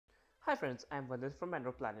Hi friends, I am Vandit from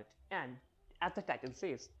Android Planet, and as the title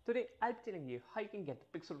says, today I'll be telling you how you can get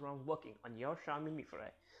the Pixel ROM working on your Xiaomi MI4I.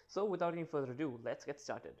 So without any further ado, let's get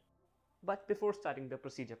started. But before starting the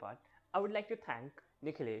procedure part, I would like to thank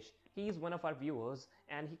Nikhilesh. He is one of our viewers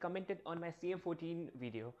and he commented on my CM14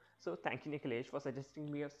 video. So thank you Nikhilesh for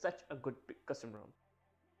suggesting me such a good custom ROM.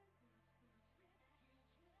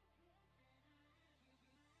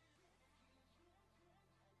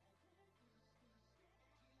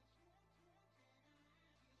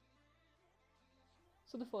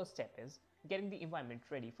 So the first step is getting the environment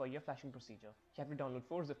ready for your flashing procedure. You have to download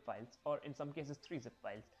 4 zip files, or in some cases 3 zip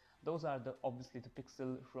files. Those are obviously the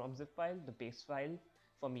Pixel ROM zip file, the base file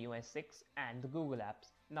for MIUI 6 and the Google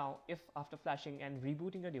apps. Now if after flashing and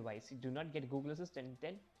rebooting your device you do not get Google Assistant,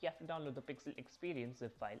 then you have to download the Pixel Experience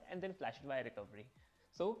zip file and then flash it via recovery.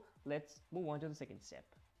 So let's move on to the second step.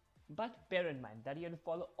 But bear in mind that you have to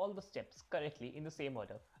follow all the steps correctly in the same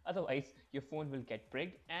order, otherwise your phone will get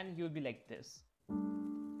pricked and you'll be like this.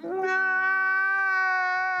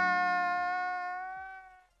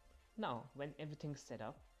 Now, when everything's set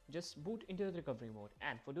up, just boot into the recovery mode,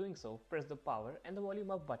 and for doing so, press the power and the volume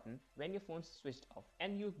up button when your phone's switched off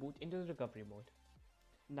and you boot into the recovery mode.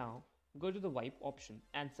 Now, go to the wipe option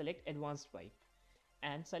and select advanced wipe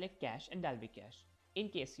and select cache and Dalby cache. In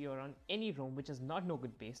case you are on any ROM which is not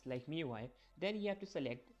Nougat based like MIUI, then you have to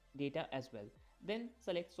select data as well. Then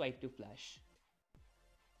select swipe to flash.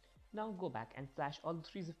 Now go back and flash all the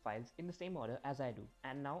 3 zip files in the same order as I do,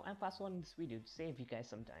 and now I'm fast forwarding this video to save you guys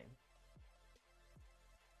some time.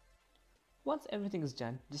 Once everything is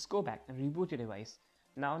done, just go back and reboot your device.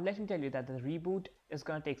 Now let me tell you that the reboot is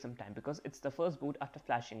gonna take some time because it's the first boot after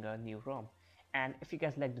flashing a new ROM. And if you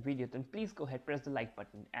guys liked the video, then please go ahead, press the like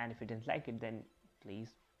button, and if you didn't like it, then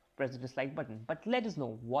please press the dislike button. But let us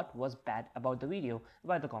know what was bad about the video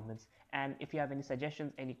via the comments, and if you have any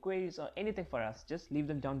suggestions, any queries or anything for us, just leave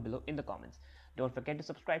them down below in the comments. Don't forget to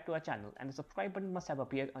subscribe to our channel, and the subscribe button must have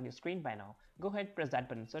appeared on your screen by now. Go ahead, press that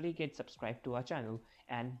button so that you get subscribed to our channel,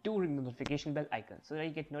 and do ring the notification bell icon so that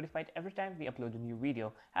you get notified every time we upload a new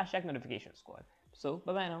video. #notification squad. So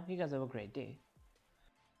bye bye now, you guys have a great day.